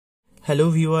Hello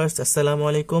viewers, আসসালামু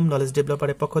আলাইকুম। Knowledge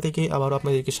ডেভেলপারের পক্ষ থেকে আবার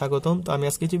আপনাদেরকে স্বাগতম। তো আমি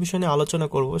আজকে যে বিষয় নিয়ে আলোচনা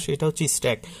করব সেটা হচ্ছে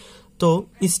স্ট্যাক। তো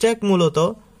স্ট্যাক মূলত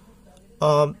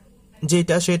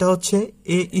সেটা হচ্ছে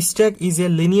stack is a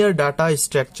linear data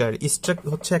structure. Stack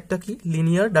হচ্ছে একটা কি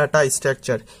লিনিয়ার ডাটা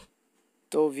স্ট্রাকচার।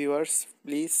 তো viewers,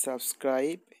 please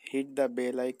subscribe, hit the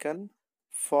bell icon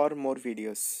for more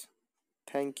videos.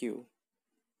 Thank you.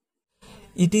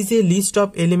 It is a list of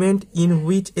elements in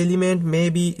which element may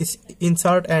be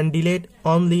insert and delete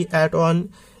only at one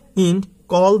end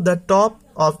called the top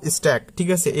of stack. ঠিক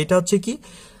আছে, এটা হচ্ছে কি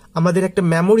আমাদের একটা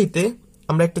মেমোরিতে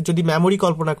আমরা একটা যদি মেমোরি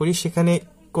কল্পনা করি, সেখানে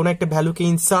কোনো একটা ভ্যালুকে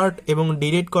ইনসার্ট এবং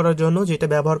ডিলিট করার জন্য যেটা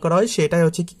ব্যবহার করা হয় সেটাই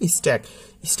হচ্ছে কি স্ট্যাক।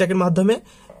 স্ট্যাকের মাধ্যমে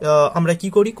আমরা কি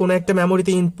করি, কোনো একটা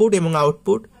মেমোরিতে ইনপুট এবং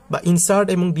আউটপুট বা ইনসার্ট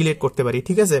এবং ডিলিট করতে পারি।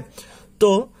 ঠিক আছে, তো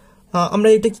আমরা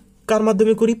এটা কার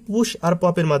মাধ্যমে করি? পুশ আর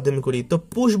পপের মাধ্যমে করি। তো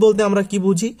পুশ বলতে আমরা কি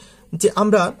বুঝি, যে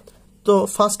আমরা তো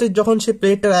ফার্স্টে যখন সে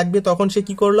প্লেটটা রাখবে তখন সে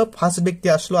কি করলো, ফার্স্ট ব্যক্তি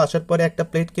আসলো, আসার পরে একটা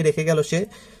প্লেটকে রেখে গেল সে,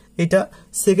 এটা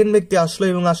সেকেন্ড ব্যক্তি আসলো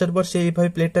এবং আসার পর সে এইভাবে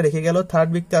প্লেটটা রেখে গেল, থার্ড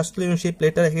ব্যক্তি আসলো এবং সেই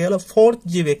প্লেটটা রেখে গেল, ফোর্থ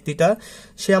যে ব্যক্তিটা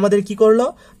সে আমাদের কি করলো,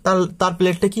 তার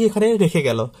প্লেটটা কি এখানে রেখে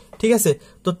গেল। ঠিক আছে,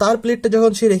 তো তার প্লেটটা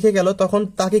যখন সে রেখে গেল তখন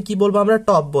তাকে কি বলবো, আমরা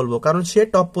টপ বলবো, কারণ সে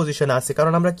টপ পজিশনে আছে।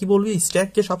 কারণ আমরা কি বলবো,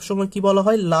 স্ট্যাককে সবসময় কি বলা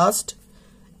হয়, লাস্ট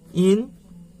ইন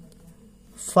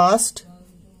ফার্স্ট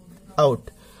আউট,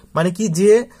 মানে কি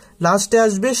যে লাস্টে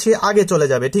আসবে সে আগে চলে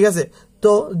যাবে। ঠিক আছে,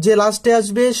 তো যে লাস্টে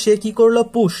আসবে সে কি করলো,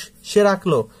 পুশ সে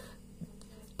রাখলো।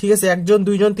 ঠিক আছে, একজন,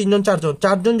 দুইজন, তিনজন,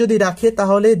 চারজন যদি রাখে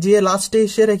তাহলে যে লাস্টে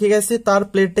এসে রেখে গেছে তার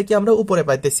প্লেটটাকে আমরা উপরে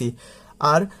পাইতেছি।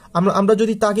 আর আমরা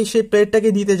যদি তাকে সেই প্লেটটাকে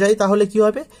দিতে যাই তাহলে কি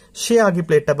হবে, সে আগে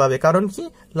প্লেটটা পাবে, কারণ কি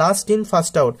লাস্ট ইন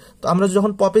ফার্স্ট আউট। তো আমরা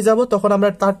যখন পপে যাব তখন আমরা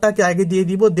তারটাকে আগে দিয়ে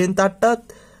দিব, দেন তারটা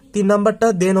 3 নাম্বারটা,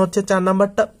 দেন হচ্ছে 4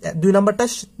 নাম্বারটা, 2 নাম্বারটা,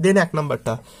 দেন 1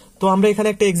 নাম্বারটা। তো আমরা এখানে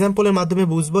একটা এক্সাম্পলের মাধ্যমে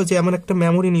বুঝবো যে এমন একটা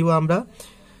মেমোরি নিব আমরা,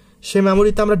 সে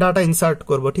মেমোরিতে আমরা ডাটা ইনসার্ট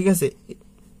করব। ঠিক আছে,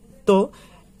 তো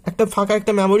একটা ফাঁকা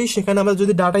একটা মেমোরি, সেখানে আমরা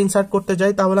যদি ডাটা ইনসার্ট করতে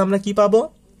যাই তাহলে আমরা কি পাবো,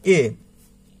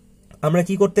 আমরা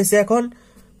কি করতেছি এখন,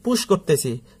 পুশ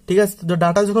করতেছি। ঠিক আছে, তো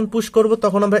ডাটা যখন পুশ করব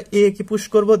তখন আমরা এ কে পুশ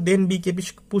করব, দেন বি কে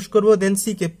পুশ করব, দেন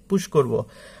সি কে পুশ করব।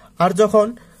 আর যখন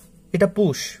এটা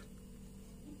পুশ,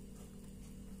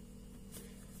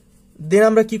 দেন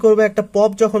আমরা কি করব, একটা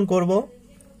পপ যখন করব,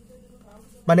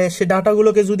 মানে সে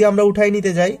ডাটাগুলোকে যদি আমরা উঠাই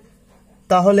নিতে যাই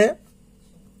তাহলে,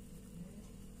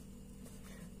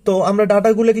 তো আমরা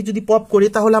ডাটাগুলোকে যদি পপ করি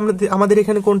তাহলে আমাদের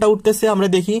এখানে কোনটা উঠতেছে আমরা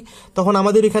দেখি, তখন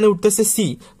আমাদের এখানে উঠতেছে সি।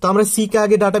 তো আমরা সি কে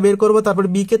আগে ডাটা বের করব, তারপর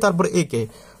বি কে, তারপর এ কে।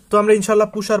 তো আমরা ইনশাল্লাহ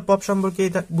পুশ আর পপ সম্পর্কে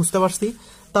বুঝতে পারছি।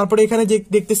 তারপরে এখানে যে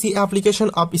দেখতেছি অ্যাপ্লিকেশন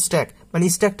অফ স্ট্যাক, মানে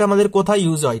স্ট্যাকটা আমাদের কোথায়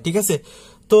ইউজ হয়। ঠিক আছে,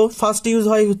 তো ফার্স্ট ইউজ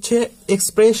হয় হচ্ছে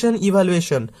এক্সপ্রেশন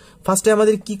ইভালুয়েশন। ফার্স্টে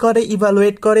আমাদের কি করে,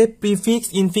 ইভালুয়েট করে প্রিফিক্স,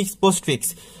 ইনফিক্স, পোস্টফিক্স।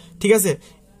 ঠিক আছে,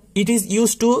 it is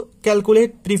use to calculate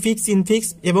prefix, infix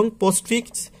এবং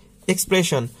পোস্টফিক্স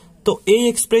এক্সপ্রেশন। তো এই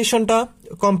এক্সপ্রেশনটা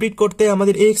কমপ্লিট করতে,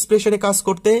 আমাদের এই এক্সপ্রেশনে কাজ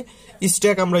করতে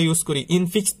স্ট্যাক আমরা ইউজ করি,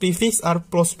 ইনফিক্স, প্রিফিক্স আর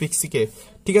পোস্টফিক্সকে।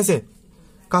 ঠিক আছে,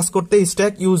 কাজ করতে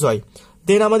স্ট্যাক ইউজ হয়।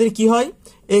 দেন আমাদের কি হয়,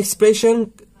 এক্সপ্রেশন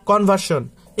কনভার্সন।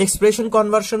 এক্সপ্রেশন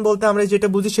কনভার্সন বলতে আমরা যেটা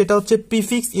বুঝি সেটা হচ্ছে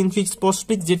প্রিফিক্স, ইনফিক্স,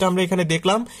 পোস্টফিক্স, যেটা আমরা এখানে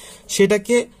দেখলাম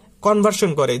সেটাকে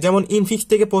কনভার্সন করে। যেমন ইনফিক্স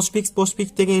থেকে পোস্টফিক্স,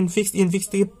 পোস্টফিক্স থেকে ইনফিক্স, ইনফিক্স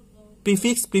থেকে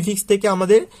প্রিফিক্স, প্রিফিক্স থেকে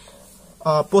আমাদের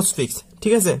পোস্টফিক্স।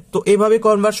 ঠিক আছে, তো এইভাবে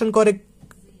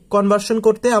কনভার্সন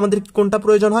করতে আমাদের কোনটা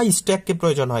প্রয়োজন হয়, স্ট্যাককে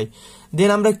প্রয়োজন হয়। দেন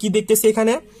আমরা কি দেখতেছি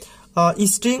এখানে,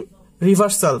 স্ট্রিং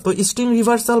রিভার্সাল। তো স্ট্রিং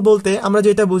রিভার্সাল বলতে আমরা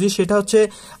যেটা বুঝি সেটা হচ্ছে,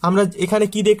 আমরা এখানে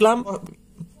কি দেখলাম,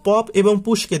 পপ এবং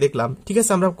পুশকে দেখলাম। ঠিক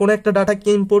আছে, আমরা কোন একটা ডাটাকে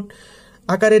ইনপুট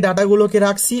আকারে ডাটাগুলোকে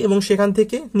রাখছি এবং সেখান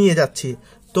থেকে নিয়ে যাচ্ছি।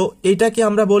 তো এটাকে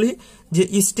আমরা বলি যে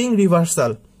স্ট্রিং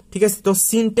রিভার্সাল। ঠিক আছে, তো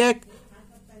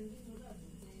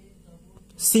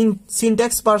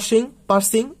সিনট্যাক্স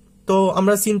পার্সিং। তো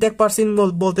আমরা সিনট্যাক্স পার্সিং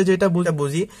বলতে যেটা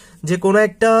বুঝি, যে কোনো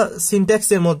একটা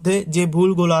সিনট্যাক্সের মধ্যে যে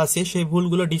ভুলগুলো আছে সেই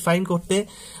ভুলগুলো ডিফাইন করতে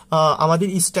আমাদের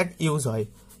স্ট্যাক ইউজ হয়।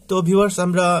 তো ভিউয়ার্স,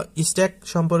 আমরা স্ট্যাক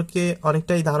সম্পর্কে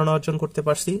অনেকটাই ধারণা অর্জন করতে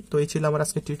পারছি। তো এই ছিল আমার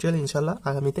আজকে টিউটোরিয়াল। ইনশাল্লাহ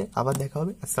আগামীতে আবার দেখা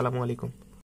হবে। আসসালামু আলাইকুম।